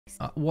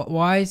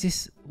Why is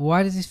this?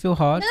 Why does this feel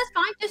hard? No,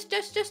 that's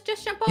fine.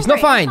 Just jump over. It's not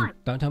it. fine. It's fine.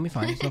 Don't tell me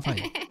fine. It's not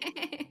fine.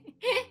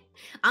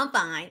 I'm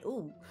fine.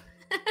 Ooh.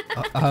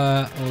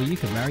 Or you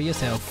can marry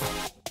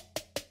yourself.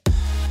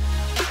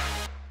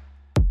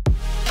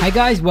 Hey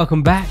guys,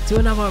 welcome back to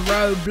another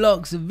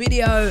Roblox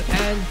video,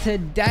 and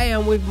today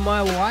I'm with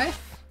my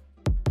wife.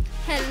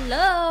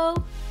 Hello.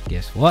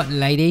 Guess what,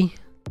 lady?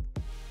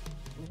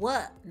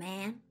 What,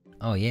 man?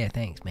 Oh yeah,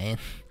 thanks, man.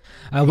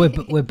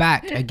 We're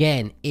back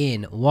again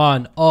in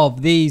one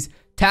of these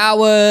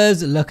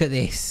towers. Look at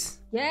this.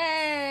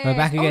 Yay. We're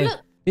back again. Oh, look.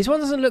 This one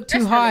doesn't look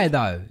too high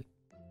though.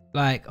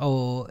 Like,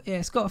 oh yeah,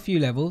 it's got a few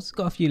levels.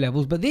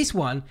 But this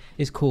one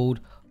is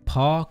called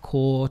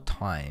Parkour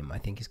Time, I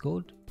think it's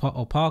called.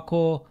 Or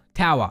Parkour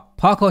Tower.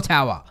 Parkour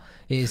Tower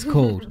it is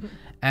called.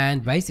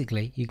 And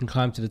basically you can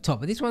climb to the top,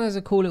 but this one has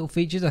a cool little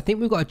features. I think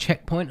we've got a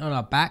checkpoint on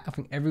our back. I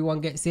think everyone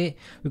gets it.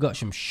 We've got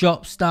some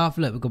shop stuff.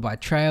 Look, we've got buy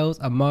trails,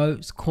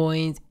 emotes,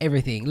 coins,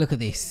 everything. Look at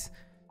this,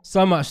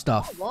 so much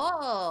stuff.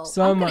 Whoa,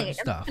 so much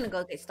stuff. I'm gonna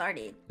go get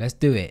started. Let's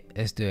do it.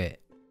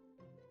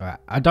 All right,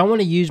 I don't want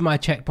to use my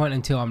checkpoint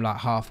until I'm like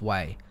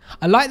halfway.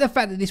 I like the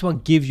fact that this one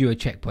gives you a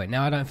checkpoint.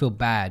 Now I don't feel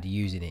bad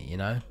using it, you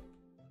know.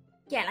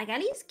 Yeah, like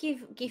at least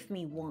give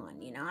me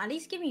one, you know, at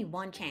least give me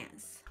one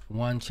chance.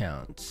 One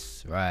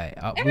chance, right?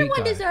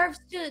 Everyone deserves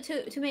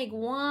to make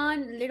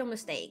one little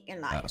mistake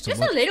in life. So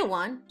just a little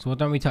one. So what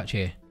don't we touch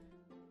here?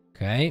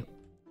 Okay.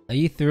 Are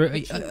you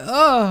through?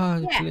 Oh,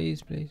 yeah.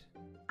 Please.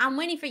 I'm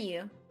waiting for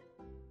you.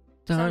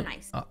 Don't. So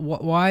nice.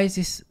 Why is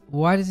this?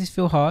 Why does this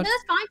feel hard? No,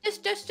 that's fine.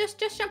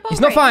 Just jump over. It's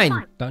not fine. It's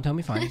fine. Don't tell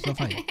me fine. It's not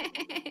fine.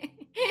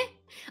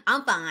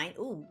 I'm fine.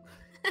 Ooh.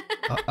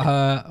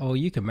 Or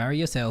you can marry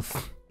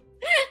yourself.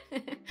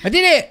 I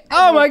did it!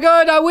 Oh my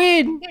god, I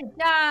win! Good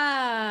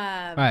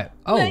job! Right.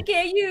 Oh. Look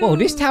at you! Whoa,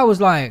 this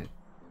tower's like,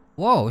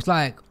 whoa, it's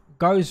like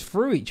goes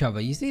through each other.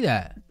 You see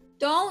that?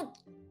 Don't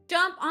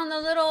jump on the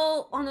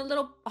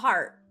little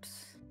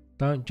hearts.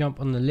 Don't jump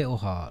on the little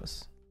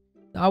hearts.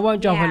 I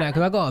won't jump on that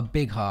because I got a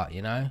big heart,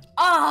 you know.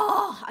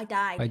 Oh, I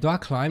died. Wait, do I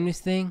climb this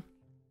thing?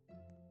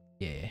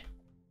 Yeah.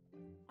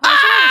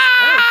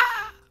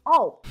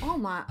 Oh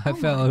my! I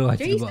fell all the way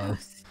to the bottom.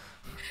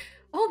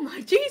 Oh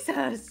my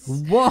Jesus!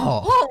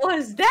 Whoa! What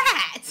was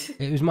that?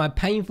 It was my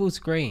painful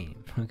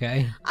scream.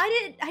 Okay.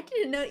 I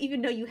didn't even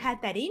know you had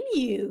that in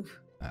you.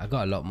 I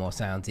got a lot more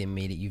sounds in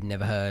me that you've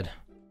never heard.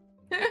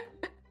 I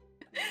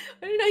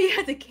didn't know you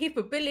had the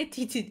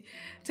capability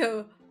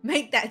to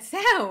make that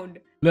sound.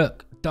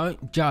 Look,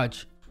 don't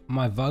judge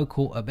my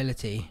vocal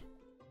ability.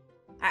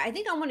 I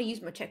think I want to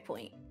use my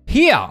checkpoint.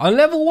 Here on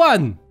level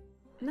 1.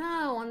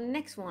 No, on the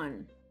next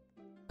one.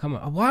 Come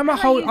on. Why am I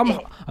holding?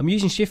 I'm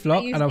using shift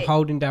lock and I'm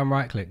holding down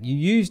right click. You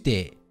used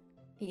it.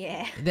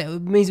 Yeah.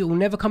 That means it will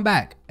never come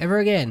back ever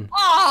again.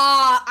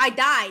 Oh, I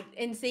died.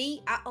 And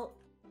see?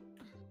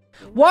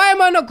 Why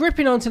am I not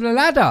gripping onto the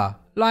ladder?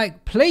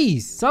 Like,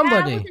 please,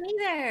 somebody. I wasn't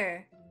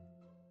either.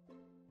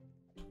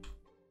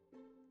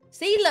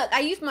 See, look, I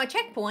used my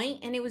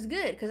checkpoint and it was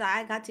good because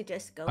I got to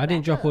just go. I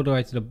didn't drop all the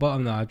way to the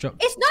bottom though. I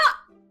dropped. It's not.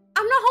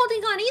 I'm not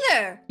holding on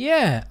either.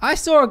 Yeah, I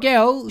saw a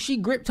girl. She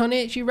gripped on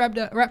it. She wrapped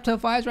her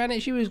thighs around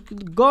it. She was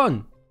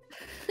gone.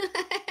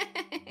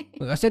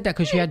 Look, I said that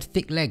because she had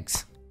thick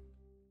legs.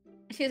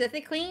 She was a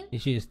thick queen? Yeah,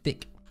 she was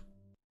thick.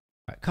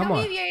 Right, come on.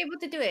 Tell me if you're able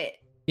to do it.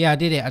 Yeah, I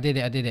did it. How'd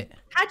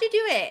you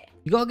do it?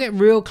 You gotta get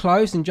real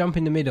close and jump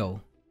in the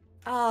middle.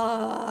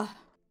 Alright,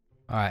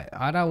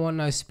 I don't want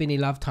no spinny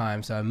love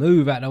time, so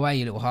move out the way,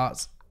 you little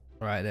hearts.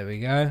 Right, there we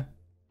go.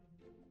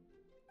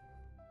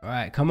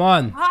 Alright, come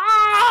on.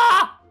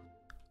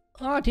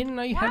 Oh, I didn't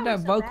know you had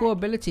that vocal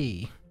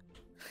ability.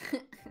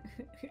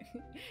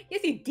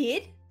 Yes, you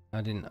did.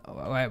 I didn't.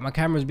 Oh, wait, my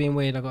camera's being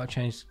weird. I gotta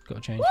change.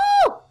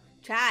 Woo!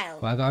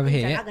 Child. Well, I got over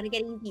here. I'm not gonna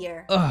get in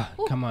here. Ugh,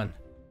 come on.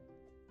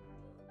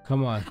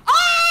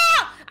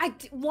 Ah!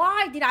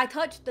 Why did I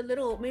touch the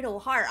little middle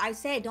heart? I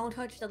said don't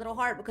touch the little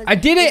heart because I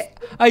did it.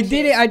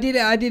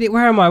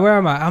 Where am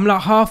I? I'm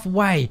like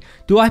halfway.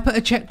 Do I put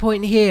a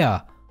checkpoint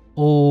here?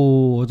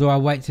 Or do I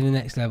wait to the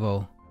next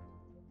level?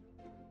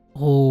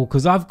 Oh,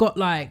 because I've got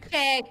like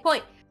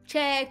checkpoint.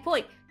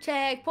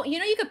 You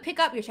know you could pick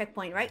up your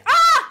checkpoint, right?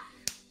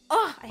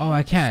 Oh,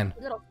 I can.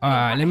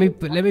 Alright, let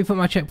me put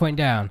my checkpoint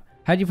down.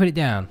 How do you put it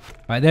down?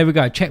 Right, there we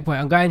go. Checkpoint.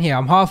 I'm going here.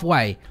 I'm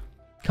halfway.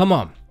 Come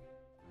on.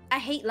 I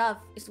hate love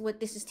is what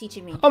this is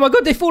teaching me. Oh my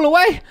god, they fall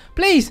away.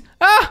 Please.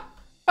 I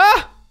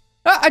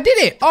did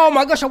it. Oh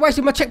my gosh, I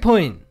wasted my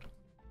checkpoint.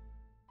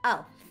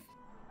 Oh.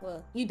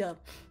 Well, you dumb.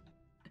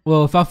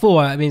 Well, if I fall,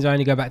 that means I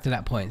only go back to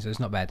that point, so it's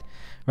not bad.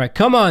 Right,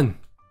 come on.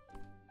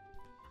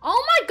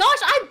 Oh my gosh,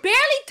 I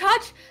barely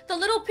touched the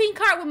little pink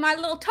heart with my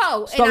little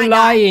toe. Stop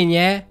lying,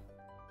 yeah?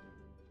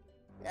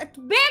 I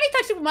barely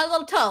touched it with my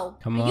little toe.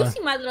 Come on. You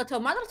see my little toe.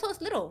 My little toe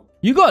is little.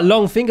 You got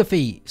long finger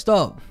feet.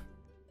 Stop.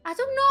 I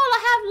don't know. I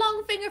have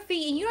long finger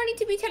feet, and you don't need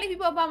to be telling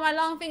people about my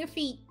long finger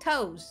feet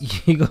toes.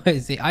 You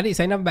guys see, I didn't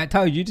say nothing about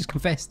toes. You just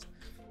confessed.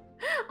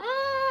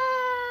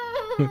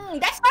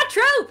 That's not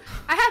true.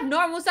 I have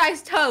normal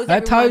sized toes. Her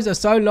toes are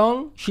so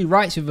long, she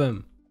writes with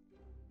them.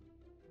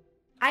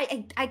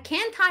 I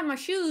can tie my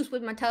shoes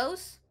with my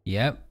toes.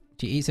 Yep.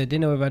 She eats her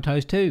dinner with her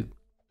toes too.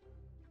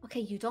 Okay,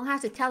 you don't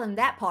have to tell him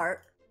that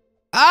part.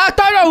 Ah,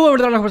 don't.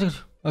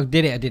 I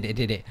did it.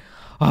 It's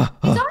only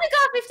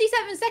got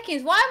 57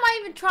 seconds. Why am I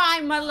even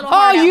trying my little Are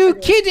heart out you for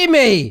this? kidding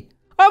me?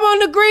 I'm on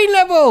the green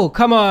level.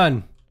 Come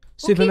on.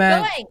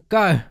 Superman. Keep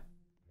Go.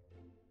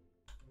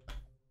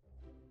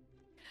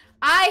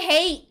 I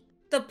hate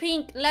the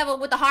pink level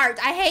with the hearts.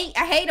 I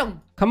hate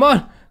them. Come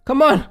on.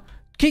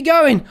 Keep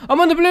going.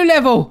 I'm on the blue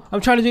level.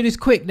 I'm trying to do this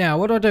quick now.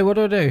 What do I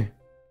do?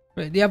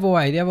 Right, the other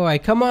way.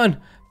 Come on.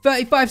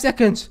 35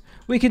 seconds.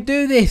 We can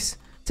do this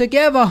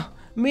together.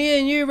 Me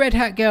and you, red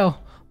hat girl.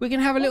 We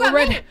can have a little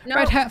red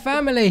hat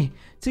family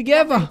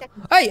together.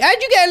 Hey,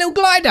 how'd you get a little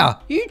glider?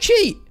 You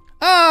cheat.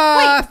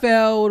 Ah, I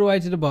fell all the way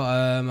to the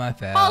bottom. I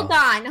fell. Hold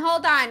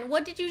on.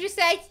 What did you just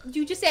say?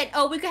 You just said,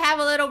 oh, we could have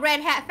a little red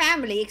hat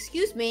family.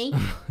 Excuse me.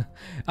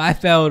 I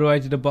fell all the way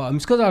to the bottom.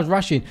 It's because I was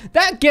rushing.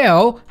 That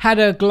girl had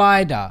a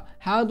glider.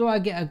 How do I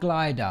get a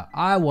glider?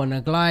 I want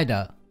a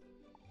glider.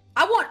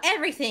 I want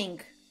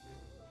everything.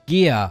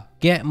 Gear.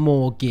 Get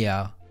more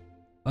gear.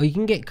 Oh, you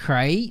can get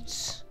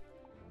crates.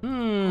 Crates,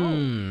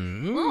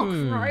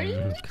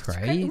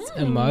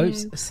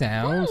 emotes,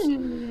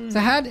 sounds. So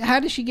how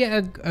does she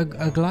get a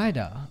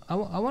glider? I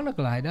want a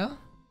glider.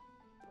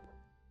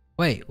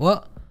 Wait,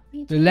 what?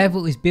 The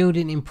level is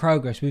building in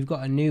progress. We've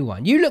got a new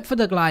one. You look for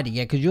the glider,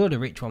 yeah, because you're the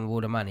rich one with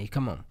all the money.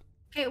 Come on.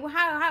 Okay, well,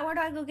 where do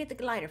I go get the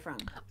glider from?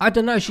 I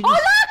don't know. Oh, look,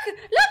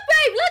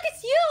 babe, look,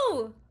 it's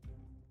you.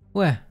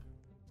 Where?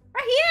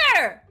 Right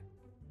here.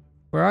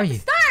 Where are you?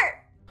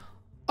 Start.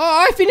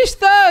 Oh, I finished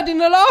third in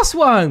the last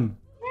one.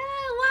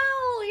 Yeah,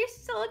 wow, you're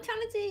so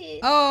talented.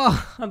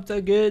 Oh, I'm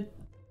so good.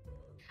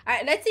 All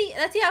right, let's see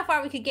how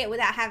far we could get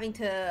without having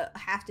to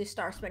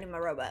start spending my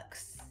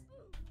Robux.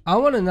 I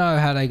want to know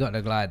how they got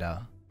the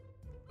glider.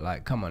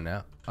 Like, come on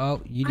now.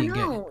 Oh, you didn't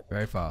get it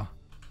very far.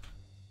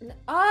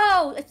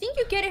 Oh, I think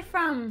you get it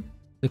from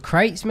the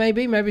crates,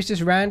 maybe. Maybe it's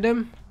just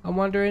random. I'm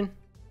wondering.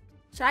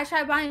 Should I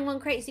try buying one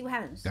crate and see what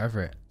happens? Go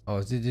for it. Oh,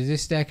 does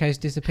this staircase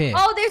disappear?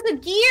 Oh, there's a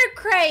gear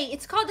crate.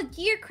 It's called a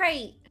gear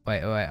crate.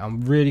 Wait.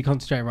 I'm really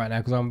concentrating right now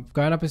because I'm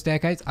going up a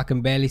staircase. I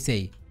can barely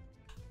see.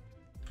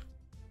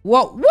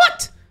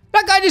 What?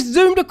 That guy just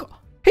zoomed.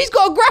 He's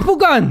got a grapple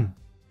gun.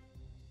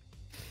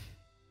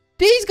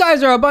 These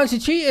guys are a bunch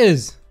of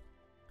cheaters.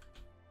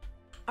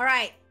 All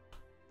right.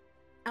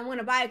 I'm going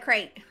to buy a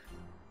crate.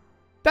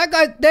 That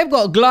guy, they've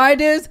got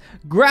gliders,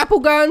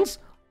 grapple guns.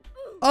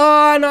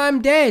 Oh, and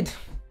I'm dead.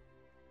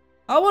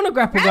 I want a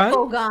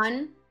grapple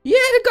gun. Yeah,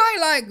 the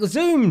guy like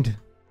zoomed.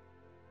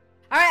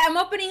 All right, I'm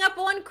opening up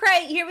one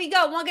crate. Here we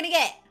go. What am I going to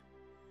get?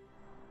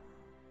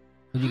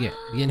 What'd you get?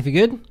 You get anything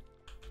good?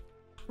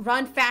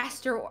 Run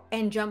faster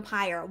and jump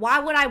higher. Why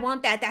would I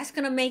want that? That's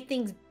going to make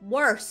things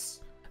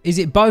worse. Is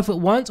it both at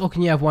once or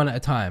can you have one at a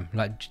time?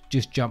 Like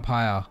just jump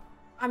higher?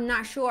 I'm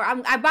not sure.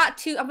 I bought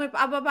two. I'm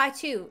gonna buy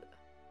two.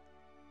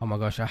 Oh my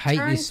gosh, I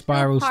hate this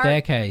spiral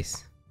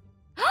staircase.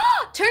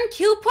 Turn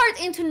cube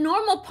parts into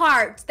normal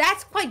parts.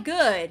 That's quite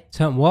good.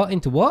 Turn what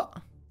into what?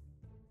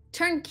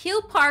 Turn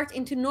kill parts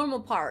into normal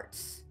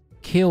parts.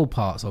 Kill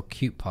parts or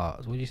cute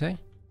parts? What did you say?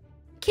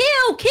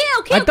 Kill.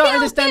 I don't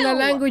understand the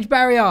language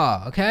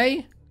barrier,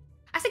 okay?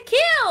 I said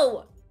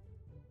kill.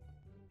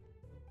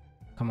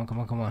 Come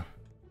on.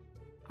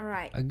 All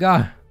right.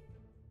 Go.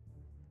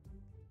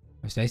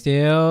 Stay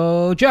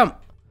still.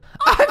 Jump.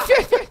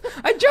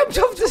 I jumped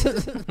off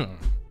the.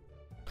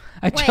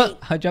 I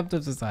jumped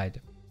off the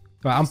side.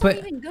 Right, I'm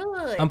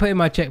putting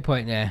my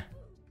checkpoint there.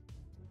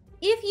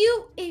 If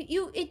you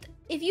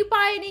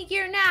buy any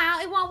gear now,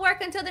 it won't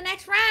work until the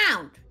next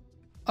round.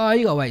 Oh,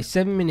 you gotta wait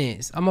 7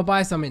 minutes. I'm gonna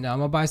buy something now. I'm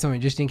gonna buy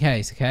something just in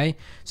case, okay?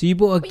 So you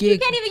bought a gear. You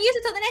can't even use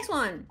it till the next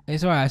one.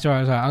 It's alright.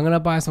 I'm gonna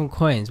buy some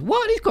coins.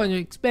 What? These coins are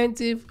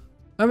expensive.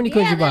 How many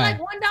coins you buy? Like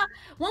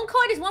one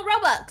coin is 1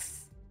 Robux.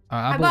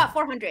 I bought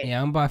 400.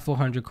 Yeah, I'm gonna buy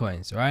 400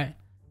 coins, alright?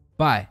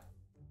 Buy.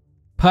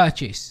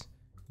 Purchase.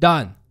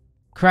 Done.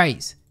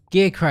 Crates.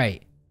 Gear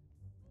crate.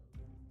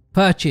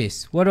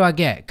 Purchase. What do I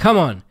get? Come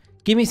on.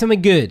 Give me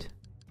something good.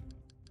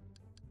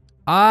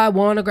 I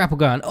want a grapple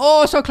gun.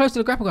 Oh, so close to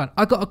the grapple gun.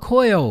 I got a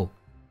coil.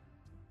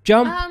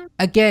 Jump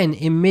again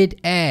in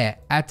mid-air.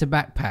 Add to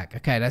backpack.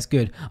 Okay, that's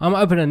good. I'm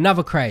gonna open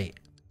another crate.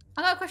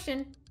 I got a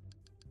question.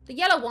 The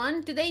yellow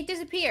one, do they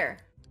disappear?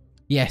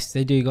 Yes,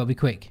 they do. You gotta be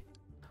quick.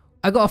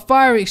 I got a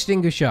fire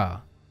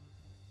extinguisher.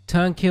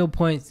 Turn kill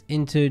points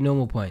into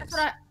normal points.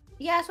 That's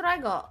what I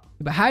got.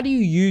 But how do you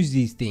use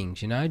these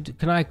things, you know?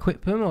 Can I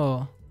equip them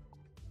or?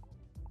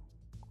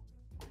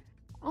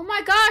 Oh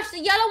my gosh, the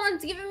yellow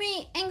one's giving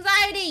me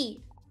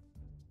anxiety.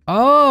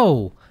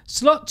 Oh,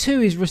 slot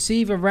 2 is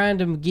receive a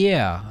random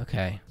gear.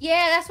 Okay.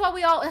 Yeah, that's why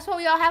we all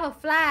have a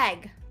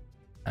flag.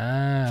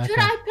 Ah. Should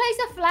I place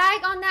a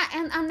flag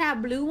on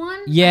that blue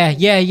one? Yeah.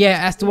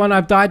 That's the one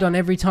I've died on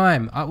every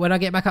time. When I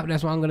get back up,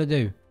 that's what I'm gonna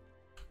do.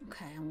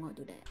 Okay, I'm gonna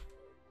do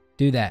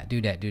that.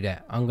 Do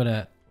that. I'm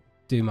gonna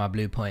do my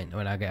blue point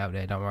when I get up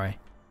there. Don't worry.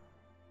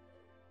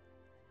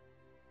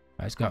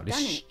 Let's go up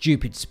this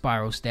stupid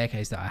spiral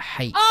staircase that I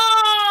hate. Oh,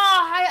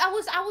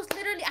 I was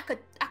literally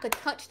could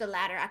touch the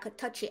ladder. I could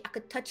touch it. I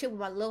could touch it with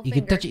my little You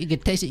finger. can touch it, you can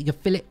taste it, you can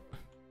feel it.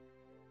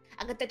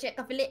 I could touch it.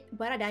 I could feel it.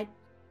 But I died.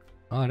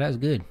 Oh, that's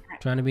good.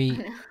 Trying to be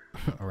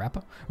a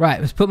rapper. Right,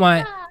 let's put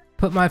my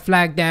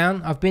flag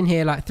down. I've been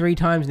here like 3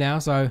 times now,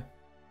 so.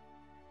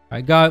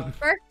 Alright, go.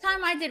 First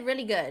time I did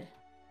really good.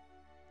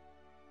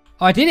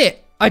 Oh, I did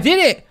it! I did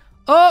it!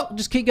 Oh,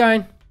 just keep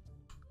going.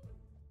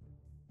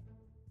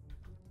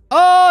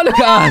 Oh, look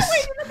at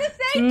us!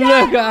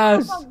 Look at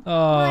us!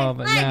 Oh,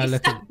 but now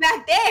look at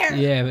back there.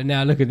 Yeah, but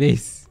now look at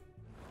this.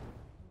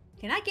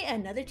 Can I get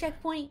another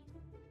checkpoint?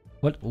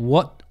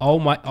 What? Oh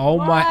my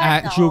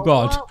actual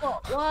god.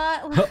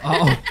 What?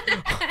 Oh,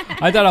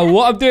 I don't know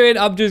what I'm doing.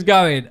 I'm just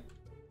going.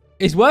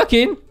 It's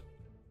working.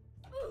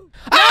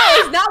 No,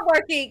 it's not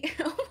working.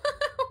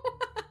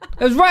 It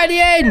was right at the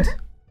end.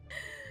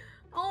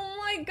 Oh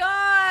my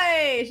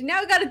gosh. Now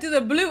we gotta do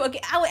the blue.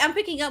 Okay, I'm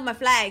picking up my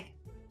flag.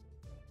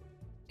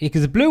 Yeah,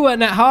 because the blue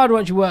weren't that hard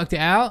once you worked it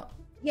out.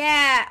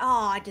 Yeah.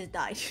 Oh, I just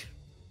died.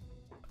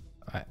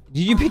 Right.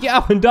 Did you pick it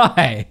up and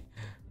die?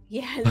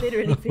 Yeah, I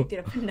literally picked it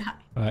up and died.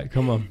 Alright,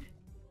 come on.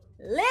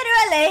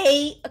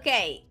 Literally.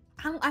 Okay.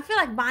 I feel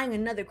like buying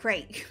another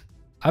crate.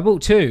 I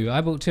bought 2. I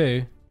bought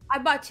 2. I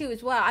bought 2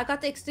 as well. I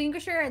got the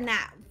extinguisher and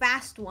that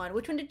fast one.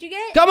 Which one did you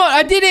get? Come on,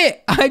 I did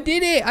it! I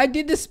did it! I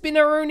did the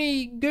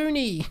spinneroonie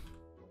goonie.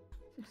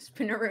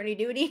 Spinneroonie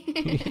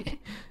duty.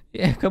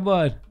 Yeah, come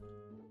on.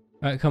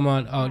 Alright, come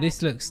on. Oh,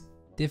 this looks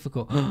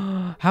difficult.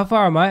 How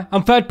far am I?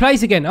 I'm 3rd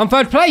place again. I'm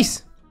 3rd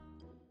place!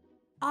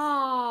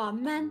 Oh,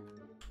 man.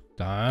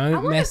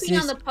 Don't mess this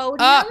on the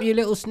podium. up, you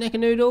little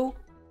snickernoodle.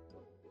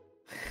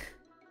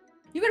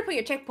 You better put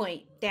your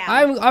checkpoint down.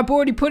 I've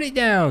already put it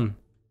down.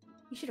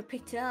 You should have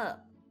picked it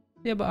up.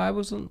 Yeah, but I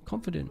wasn't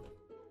confident.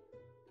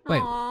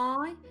 Wait,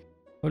 Aww.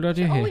 what do I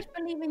do here? Always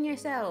believe in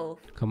yourself.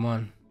 Come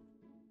on.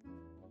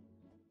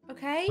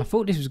 Okay. I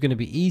thought this was going to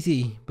be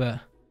easy, but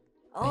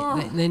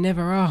they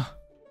never are.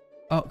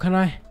 Oh, can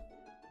I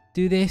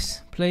do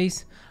this,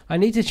 please? I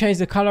need to change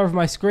the color of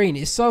my screen.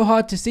 It's so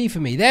hard to see for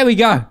me. There we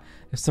go.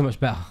 It's so much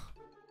better.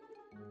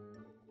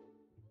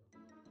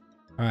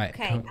 All right.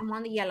 Okay, I'm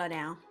on the yellow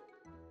now.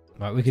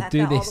 Right, we could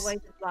do this. All the way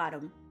to the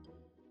bottom.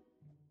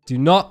 Do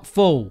not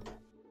fall.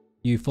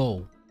 You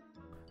fall.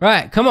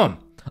 Right, come on.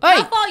 Hey!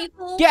 Don't fall, you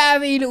fool. Get out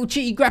of here, you little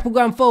cheaty grapple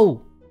gun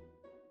fool.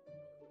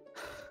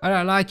 I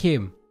don't like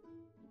him.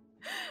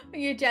 Are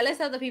you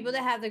jealous of the people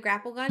that have the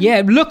grapple gun?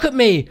 Yeah, look at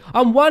me.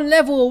 I'm 1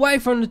 level away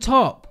from the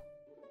top.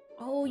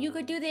 Oh, you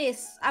could do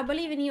this. I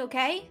believe in you,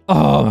 okay?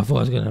 Oh, I thought I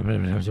was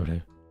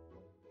gonna.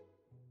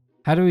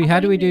 How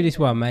do we do this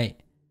one, mate?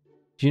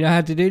 Do you know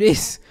how to do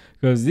this?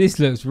 Because this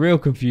looks real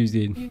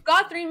confusing. You've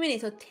got 3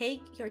 minutes, so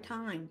take your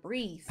time.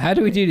 Breathe. How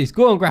do we do this?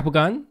 Go on, grapple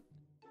gun.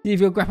 See if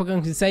your grapple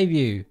gun can save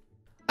you.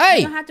 Hey!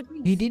 You don't have to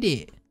breathe. He did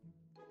it.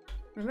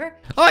 Remember?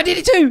 Oh, I did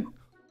it too!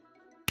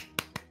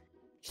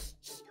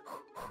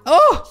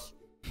 Oh!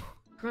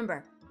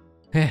 Remember.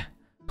 Yeah.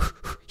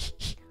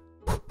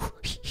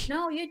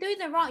 No, you're doing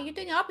the wrong. You're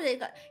doing the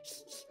opposite.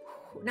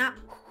 Now.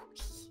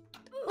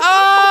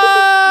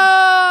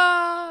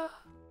 Ah!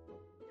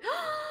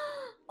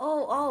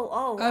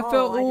 Oh. I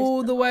fell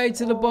all the way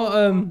to the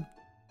bottom.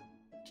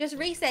 Just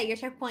reset your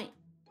checkpoint.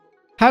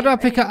 How do I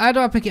pick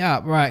it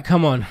up? Right,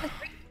 come on.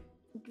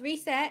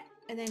 Reset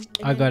and then.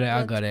 I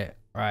got it.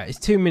 Right, it's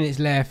 2 minutes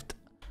left.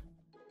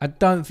 I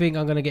don't think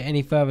I'm gonna get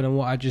any further than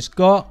what I just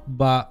got,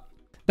 but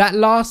that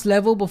last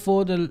level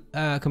before the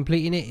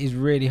completing it is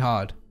really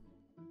hard.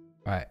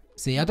 Right,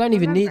 see, I don't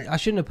even need. I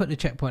shouldn't have put the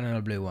checkpoint on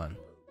a blue one.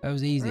 That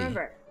was easy.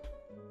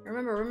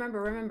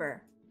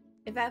 Remember.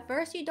 If at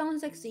first you don't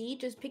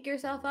succeed, just pick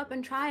yourself up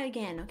and try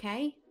again,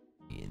 okay?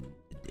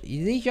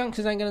 These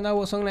youngsters ain't gonna know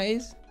what song that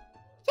is.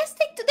 Just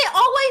they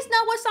always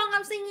know what song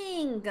I'm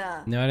singing.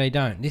 No, they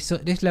don't.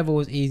 This level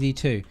was easy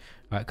too.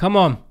 Right, come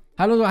on.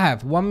 How long do I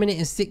have? 1 minute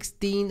and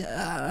 16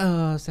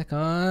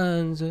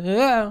 seconds.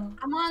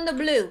 I'm on the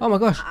blue. Oh my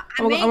gosh.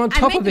 I'm on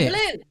top of it.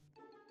 Blue.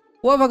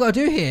 What have I got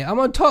to do here? I'm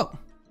on top.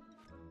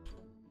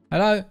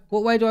 Hello?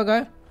 What way do I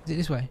go? Is it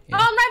this way? Yeah.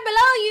 Oh, I'm right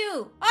below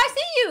you. Oh, I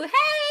see you.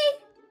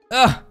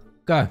 Hey.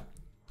 Go.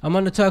 I'm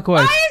on the turquoise.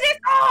 Why is it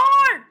so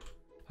hard?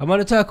 I'm on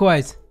the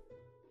turquoise.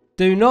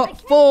 Do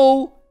not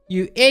fall,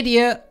 you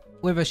idiot,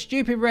 with a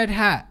stupid red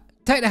hat.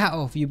 Take the hat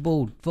off, you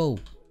bald fool.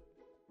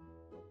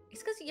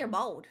 It's because you're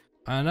bald.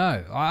 I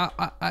know.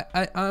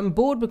 I'm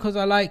bored because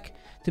I like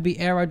to be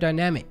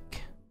aerodynamic.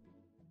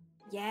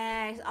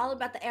 Yeah, it's all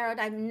about the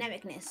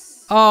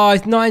aerodynamicness. Oh,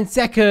 it's 9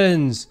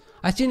 seconds.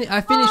 I finished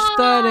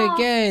 3rd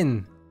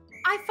again.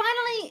 I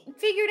finally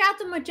figured out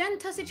the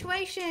magenta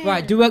situation.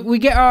 Right, we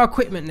get our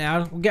equipment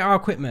now. We'll get our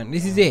equipment.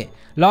 This is it.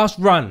 Last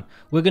run.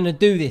 We're going to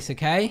do this,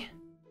 okay?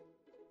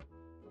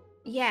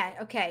 Yeah,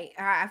 okay.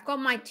 All right, I've got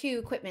my 2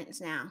 equipments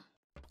now.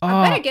 Oh.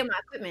 I better get my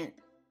equipment.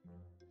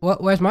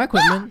 What? Where's my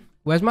equipment?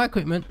 Where's my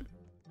equipment?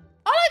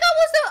 All I got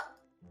was the...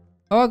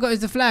 All I got is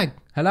the flag.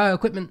 Hello,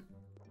 equipment.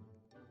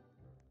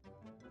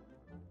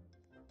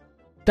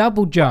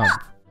 Double jump.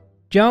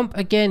 Jump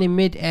again in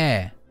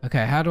mid-air.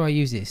 Okay, how do I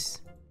use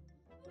this?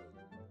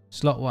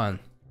 Slot 1.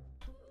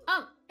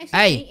 Excuse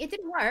me, it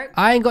didn't work.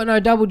 I ain't got no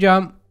double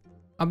jump.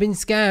 I've been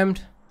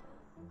scammed.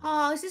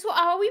 Oh, is this what?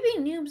 Are we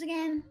being noobs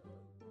again?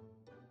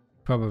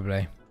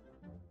 Probably.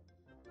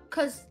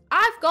 Cause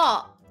I've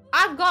got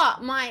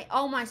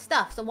all my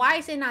stuff. So why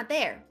is it not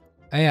there?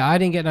 Yeah, I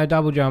didn't get no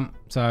double jump,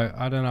 so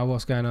I don't know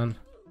what's going on.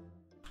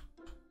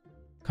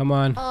 Come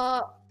on.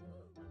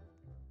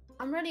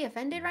 I'm really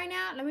offended right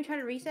now. Let me try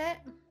to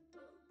reset.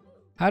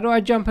 How do I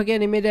jump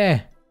again in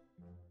midair?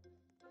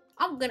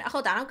 Hold on.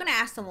 I'm gonna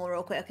ask someone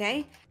real quick,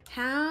 okay?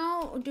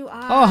 How do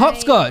I? Oh,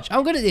 hopscotch!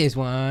 I'm good at this.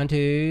 1,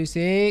 2,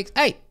 6,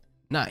 8.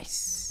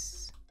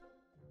 Nice.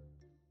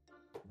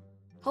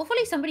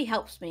 Hopefully somebody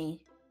helps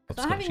me.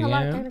 So I'm having a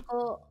lot of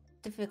technical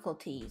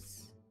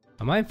difficulties.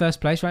 Am I in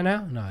first place right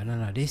now?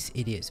 No. This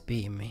idiot's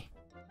beating me.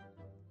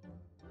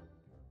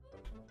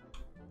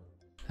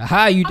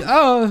 Aha!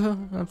 Oh,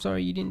 I'm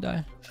sorry, you didn't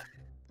die.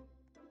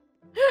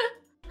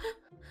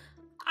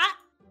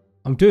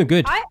 I'm doing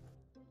good.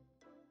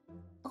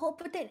 Oh,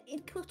 but then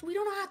we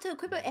don't know how to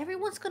equip it.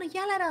 Everyone's gonna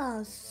yell at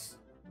us.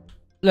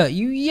 Look,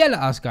 you yell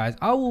at us, guys.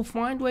 I will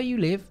find where you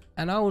live,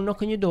 and I will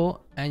knock on your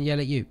door and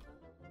yell at you.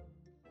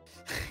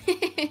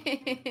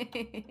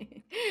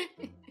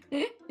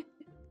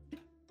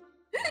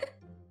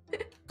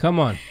 Come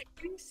on.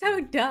 You're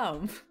so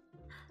dumb.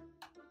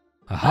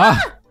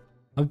 Aha! Ah!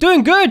 I'm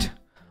doing good.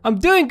 I'm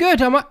doing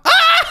good. I'm like,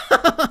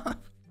 ah!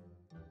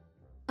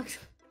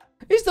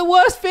 It's the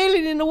worst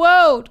feeling in the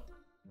world.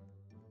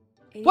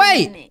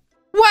 Wait.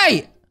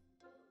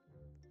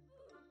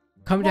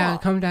 Come down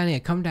here.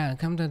 Come down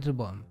to the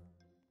bottom.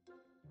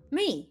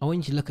 Me? I want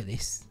you to look at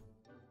this.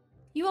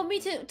 You want me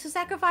to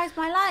sacrifice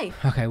my life?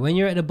 Okay, when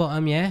you're at the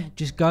bottom, yeah,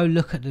 just go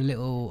look at the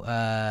little,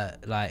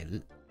 like,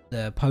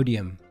 the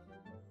podium.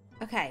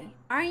 Okay,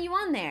 aren't you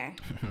on there?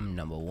 I'm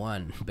number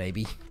 1,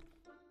 baby.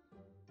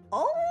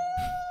 Oh,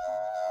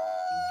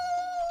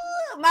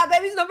 my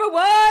baby's number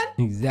 1.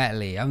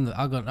 Exactly. Oh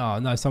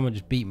no, someone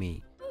just beat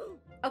me.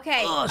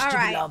 Okay, all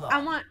right.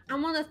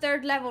 I'm on the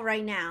 3rd level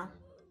right now.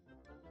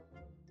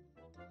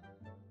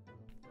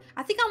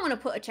 I think I want to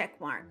put a check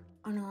mark.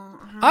 Oh no.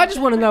 I just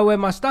want to know where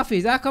my stuff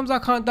is. How comes I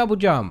can't double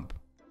jump?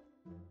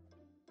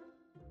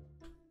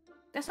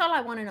 That's all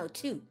I want to know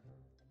too.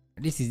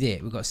 This is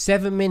it. We've got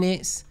 7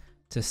 minutes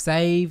to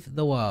save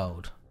the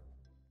world.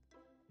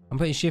 I'm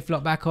putting shift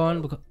lock back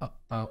on because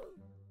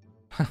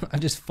I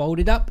just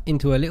folded up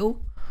into a little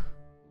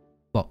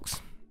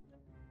box.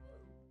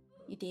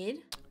 You did?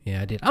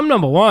 Yeah, I did. I'm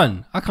number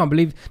 1. I can't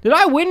believe. Did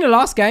I win the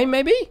last game?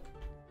 Maybe.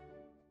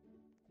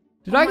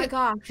 My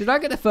gosh. Did I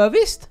get the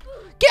furthest?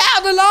 Get out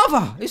of the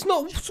lava! It's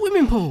not a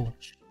swimming pool.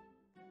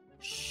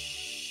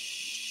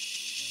 Shh.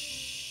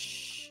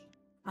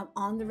 I'm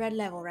on the red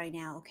level right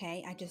now,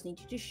 okay? I just need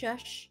you to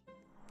shush.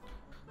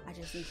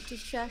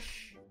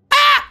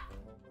 Ah!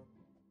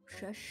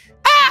 Shush.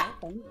 Ah!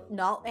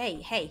 No.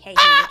 Hey,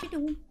 what you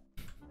doing?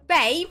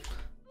 Babe!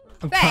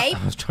 I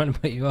was trying to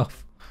put you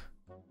off.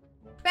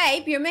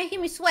 Babe, you're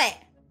making me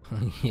sweat.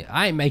 Yeah,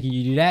 I ain't making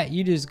you do that.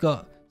 You just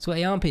got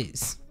sweaty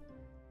armpits.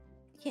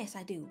 Yes,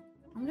 I do.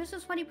 I'm just a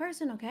sweaty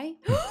person, okay?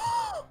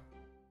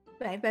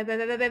 Babe! Do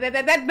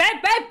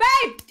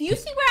you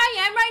see where I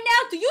am right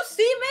now? Do you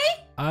see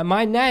me?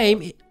 My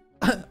name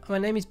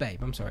is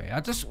Babe. I'm sorry.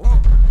 I'm so glad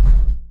I'm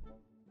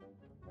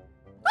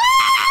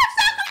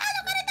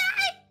gonna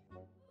die!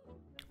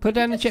 Put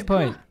down the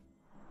checkpoint.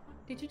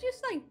 Did you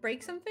just like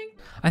break something?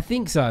 I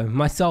think so.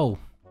 My soul.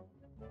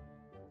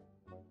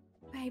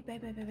 Babe.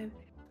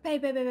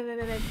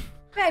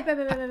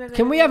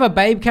 Can we have a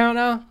babe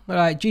counter?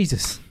 Like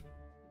Jesus.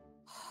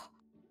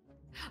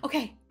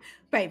 Okay,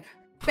 babe.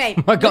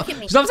 Oh my God!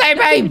 Stop saying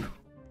babe.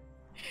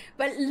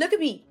 But look at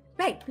me,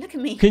 babe. Look at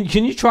me.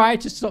 Can you try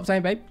to stop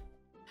saying babe?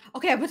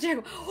 Okay, I put the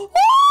checkpoint.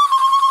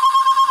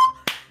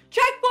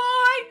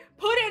 Checkpoint.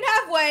 Put it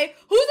halfway.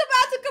 Who's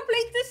about to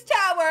complete this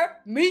tower?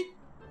 Me.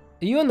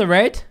 Are you on the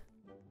red?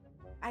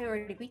 I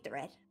already beat the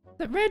red.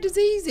 The red is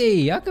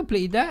easy. I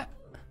completed that.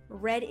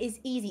 Red is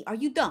easy. Are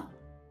you dumb?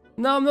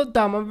 No, I'm not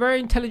dumb. I'm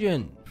very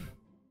intelligent.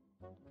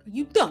 Are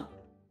you dumb?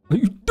 Are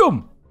you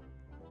dumb?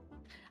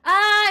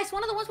 It's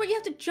one of the ones where you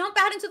have to jump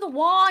out into the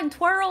wall and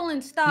twirl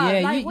and stuff. Yeah,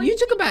 like, you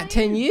took about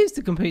 10 years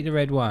to complete the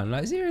red one.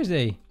 Like,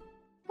 seriously.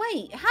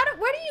 Wait,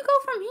 where do you go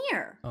from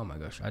here? Oh my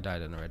gosh, I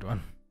died on the red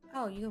one.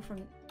 Oh, you go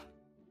from...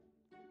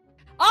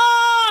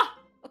 Oh!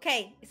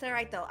 Okay, it's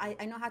alright though.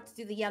 I know how to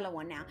do the yellow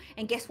one now.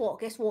 And guess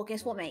what,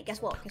 mate?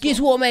 Guess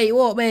what, mate?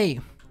 What, mate?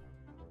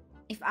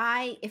 If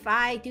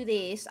I do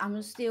this,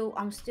 I'm still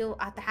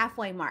at the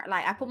halfway mark.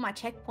 Like, I put my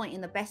checkpoint in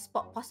the best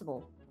spot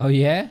possible. Oh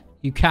yeah?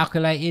 You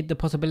calculated the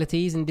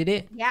possibilities and did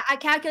it? Yeah, I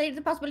calculated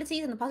the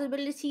possibilities, and the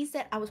possibilities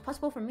that I was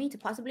possible for me to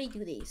possibly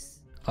do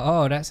this.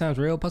 Oh, that sounds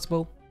real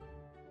possible.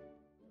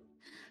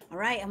 All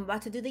right, I'm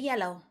about to do the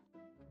yellow.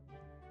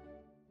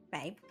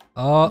 Babe.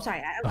 Oh. I'm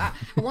sorry, I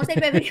won't say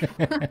baby.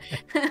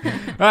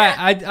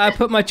 Right, I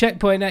put my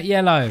checkpoint at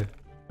yellow.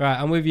 Right,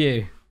 I'm with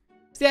you.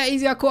 See how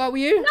easy I caught up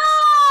with you? No!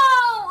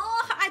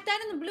 Oh, I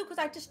died in the blue because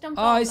I just jumped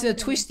off. Oh, it's a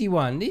twisty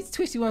one. These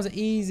twisty ones are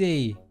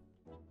easy.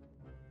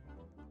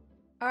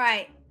 All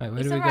right. Wait,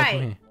 where do we go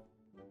from here?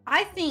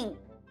 I think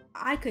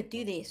I could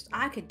do this.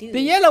 I could do The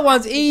this. yellow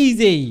one's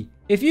easy.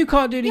 If you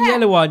can't do the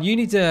yellow one, you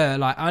need to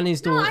like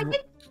uninstall. No, I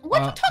did.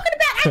 What are you talking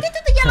about? I did do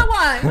the yellow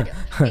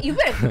one. You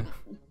better.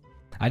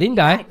 I didn't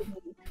die.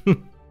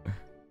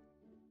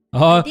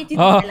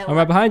 I'm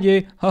right behind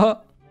you. I'm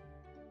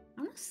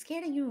not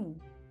scared of you.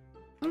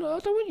 I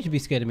don't want you to be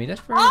scared of me. That's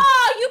fair.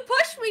 Oh, you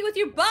pushed me with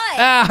your butt.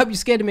 I hope you're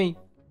scared of me.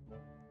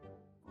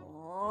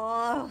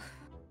 Oh.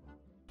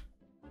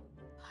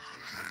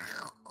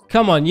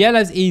 Come on,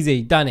 yellow's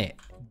easy. Done it.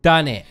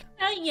 Done it.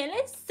 Oh,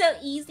 yellow's so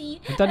easy.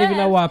 I don't even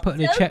know why I put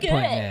the so checkpoint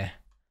good. there.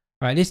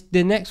 Right,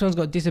 the next one's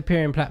got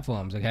disappearing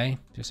platforms, okay?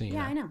 Just so you know.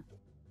 Yeah, I know.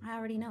 I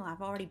already know.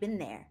 I've already been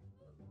there.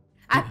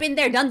 I've been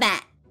there, done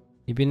that.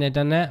 You been there,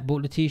 done that?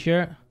 Bought the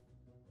t-shirt?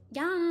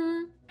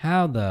 Yeah.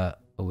 How the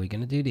are we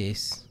gonna do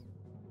this?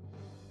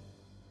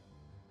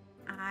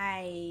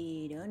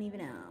 I don't even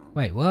know.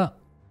 Wait, what?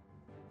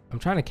 I'm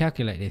trying to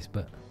calculate this,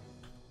 but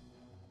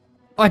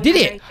oh, I did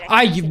it!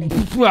 I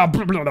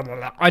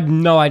had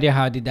no idea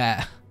how I did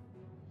that.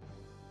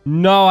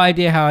 No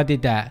idea how I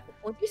did that.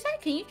 What did you say?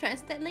 Can you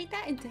translate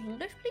that into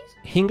English,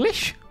 please?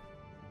 English?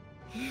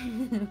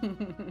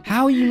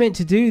 How are you meant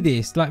to do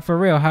this? Like, for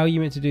real, how are you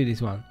meant to do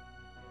this one?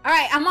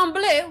 Alright, I'm on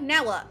blue.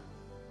 Now what?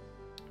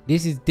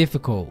 This is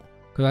difficult.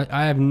 Because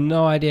I have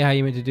no idea how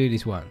you're meant to do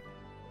this one.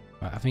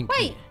 Right, I think...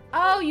 Wait.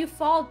 Oh, you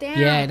fall down.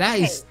 Yeah, that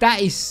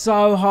is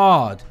so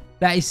hard.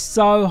 That is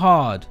so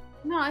hard.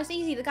 No, it's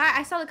easy.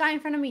 I saw the guy in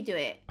front of me do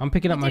it. I'm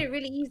picking up my... He did it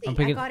really easy.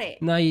 I got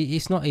it. No,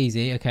 it's not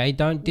easy, okay?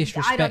 Don't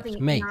disrespect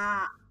me.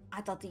 Nah,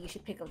 I don't think you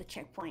should pick up the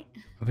checkpoint.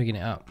 I'm picking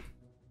it up.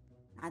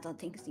 I don't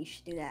think you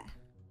should do that.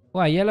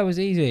 Why? Yellow is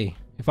easy.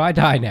 If I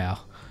die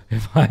now.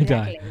 If I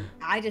die.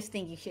 I just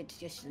think you should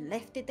just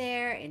left it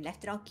there and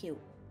left it all cute.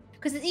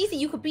 Because it's easy.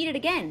 You could beat it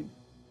again.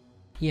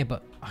 Yeah,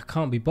 but I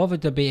can't be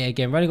bothered to beat it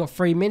again. We've only got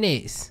 3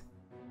 minutes.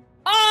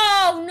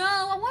 Oh, no.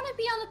 I want to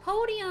be on the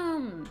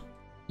podium.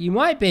 You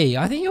might be.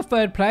 I think you're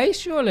 3rd place,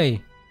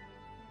 surely.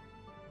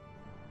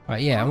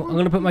 Right, yeah. I'm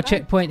going to put my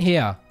checkpoint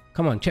here.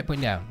 Come on,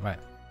 checkpoint down. Right.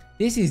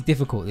 This is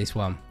difficult, this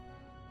one.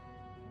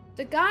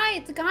 The guy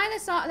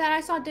that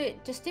I saw do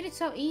it just did it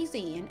so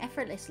easy and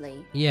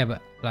effortlessly. Yeah,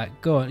 but like,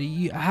 go on.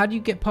 How do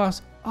you get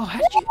past? Oh, how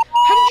did you do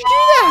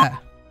that?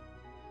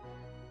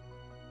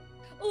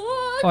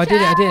 Ooh, Oh, I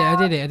did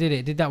it.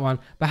 I did that one.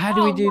 But how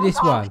do we do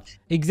this one?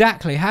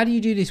 Exactly. How do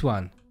you do this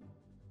one?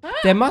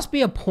 There must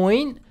be a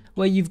point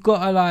where you've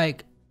got to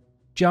like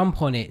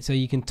jump on it so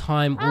you can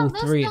time all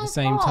 3 at the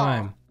same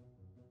time.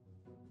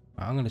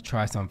 Right, I'm gonna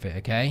try something.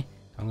 Okay,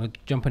 I'm gonna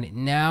jump on it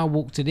now.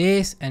 Walk to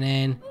this, and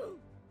then.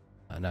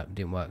 Oh, no, it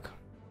didn't work.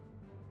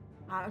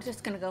 I'm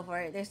just gonna go for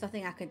it. There's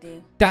nothing I could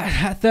do.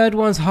 That 3rd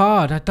one's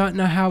hard. I don't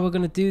know how we're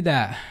gonna do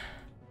that.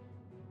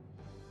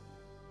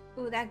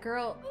 Ooh, that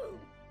girl.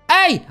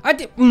 Hey, I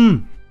did.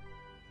 You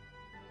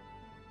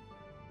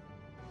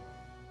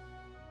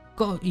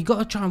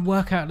gotta try and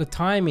work out the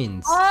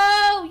timings.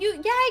 Oh, yeah,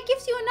 it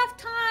gives you enough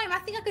time. I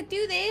think I could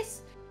do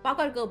this. But I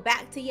gotta go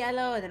back to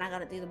yellow, and then I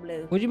gotta do the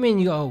blue. What do you mean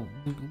you gotta?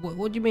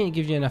 What do you mean it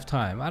gives you enough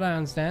time? I don't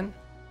understand.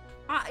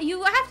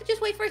 You have to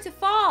just wait for it to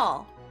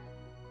fall.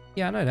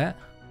 Yeah, I know that.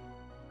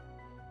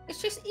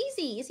 It's just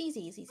easy. It's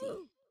easy.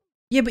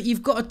 Yeah, but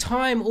you've got to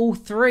time all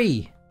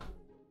 3.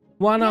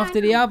 One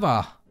after the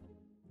other.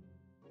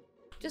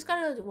 Just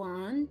gotta do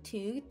 1,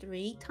 2,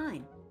 3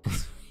 time.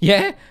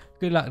 Yeah?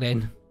 Good luck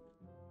then.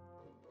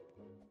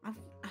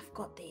 I've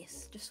got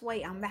this. Just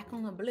wait, I'm back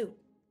on the blue.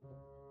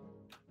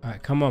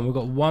 Alright, come on. We've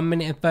got 1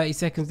 minute and 30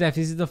 seconds left.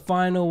 This is the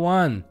final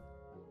one.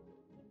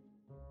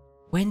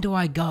 When do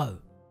I go?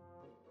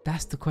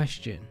 That's the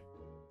question.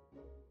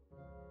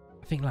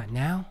 I think like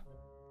now?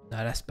 No,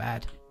 that's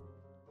bad.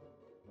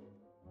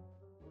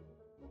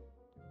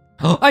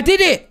 Oh, I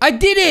did it! I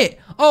did it!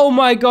 Oh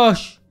my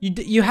gosh!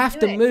 You have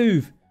to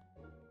move.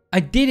 I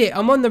did it.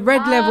 I'm on the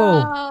red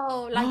level.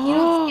 Oh, like you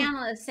don't stand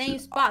on the same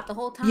spot the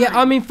whole time. Yeah,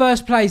 I'm in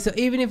 1st place. So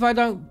even if I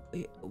don't...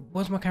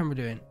 What's my camera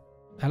doing?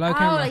 Hello,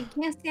 camera? Oh, like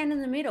you can't stand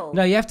in the middle.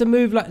 No, you have to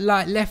move like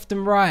left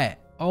and right.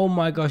 Oh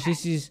my gosh,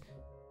 this is...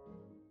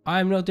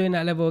 I'm not doing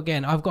that level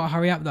again. I've got to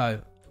hurry up though.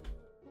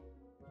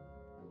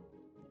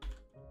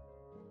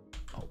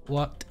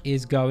 What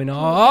is going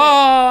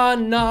on?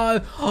 Oh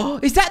no! Oh,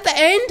 is that the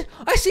end?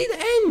 I see the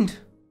end.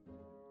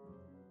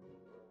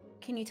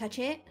 Can you touch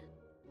it?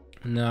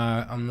 No,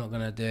 I'm not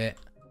gonna do it.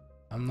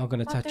 I'm not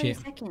gonna touch it.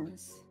 30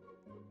 seconds.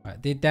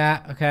 Right, did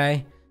that.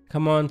 Okay,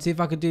 come on. See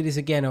if I could do this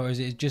again, or is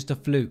it just a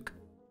fluke?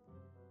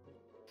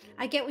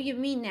 I get what you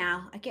mean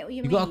now. I get what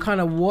you mean. You gotta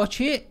kind of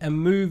watch it and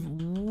move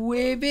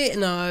with it.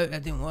 No,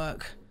 that didn't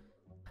work.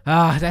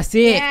 Ah, that's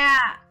it. Yeah,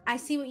 I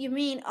see what you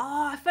mean.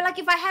 Oh, I feel like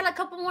if I had a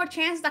couple more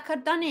chances, I could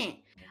have done it.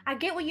 I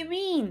get what you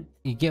mean.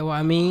 You get what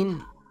I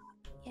mean?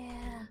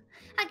 Yeah,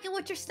 I get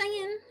what you're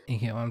saying. You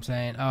get what I'm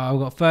saying? Oh, I've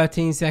got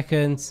 13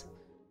 seconds.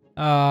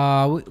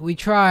 We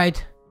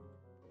tried.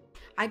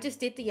 I just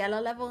did the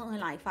yellow level in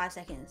like 5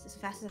 seconds. It's the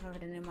fastest I've ever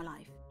done in my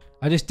life.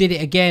 I just did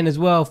it again as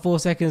well. 4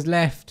 seconds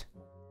left.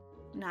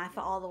 No, I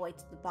fell all the way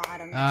to the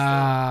bottom.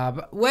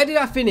 But where did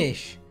I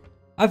finish?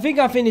 I think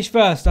I finished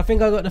first. I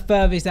think I got the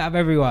furthest out of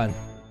everyone.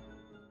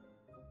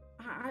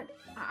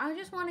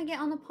 to get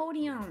on the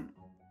podium.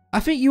 I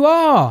think you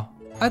are.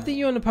 I think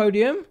you're on the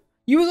podium.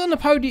 You was on the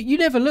podium. You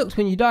never looked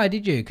when you died,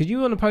 did you? Because you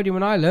were on the podium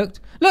when I looked.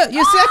 Look,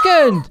 you're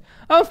second.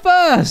 I'm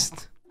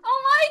first.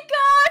 Oh my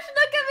gosh,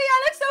 look at me.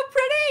 I look so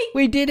pretty.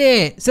 We did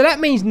it. So that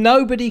means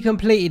nobody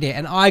completed it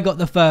and I got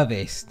the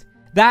furthest.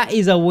 That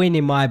is a win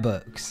in my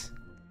books.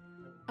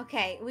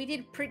 Okay, we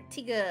did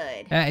pretty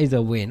good. That is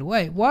a win.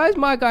 Wait, why is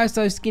my guy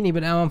so skinny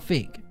but now I'm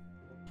thick?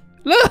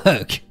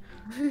 Look.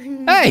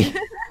 Hey.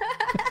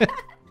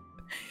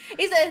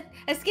 He's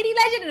a skinny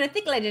legend and a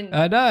thick legend.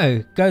 I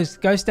know. Go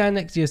stand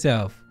next to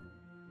yourself.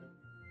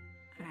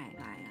 Alright.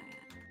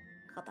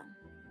 Hold on.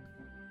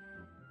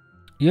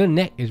 Your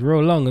neck is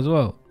real long as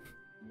well.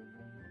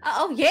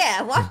 Oh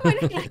yeah, why am I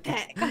looking like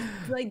that?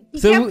 Like,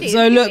 So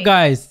look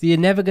guys, you're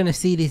never going to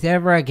see this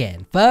ever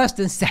again. First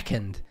and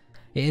second.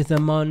 It is a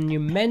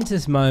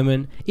monumentous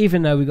moment,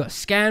 even though we got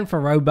scanned for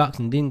Robux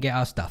and didn't get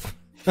our stuff.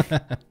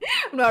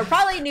 No,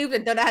 probably noobs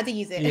and don't know how to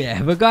use it.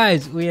 Yeah, but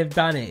guys, we have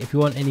done it. If you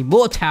want any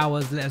more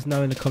towers, let us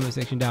know in the comment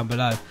section down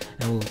below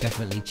and we'll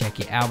definitely check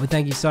it out. But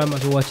thank you so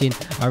much for watching.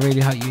 I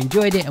really hope you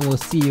enjoyed it and we'll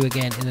see you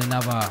again in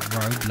another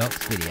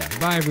Roblox video.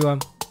 Bye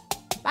everyone.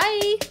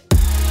 Bye.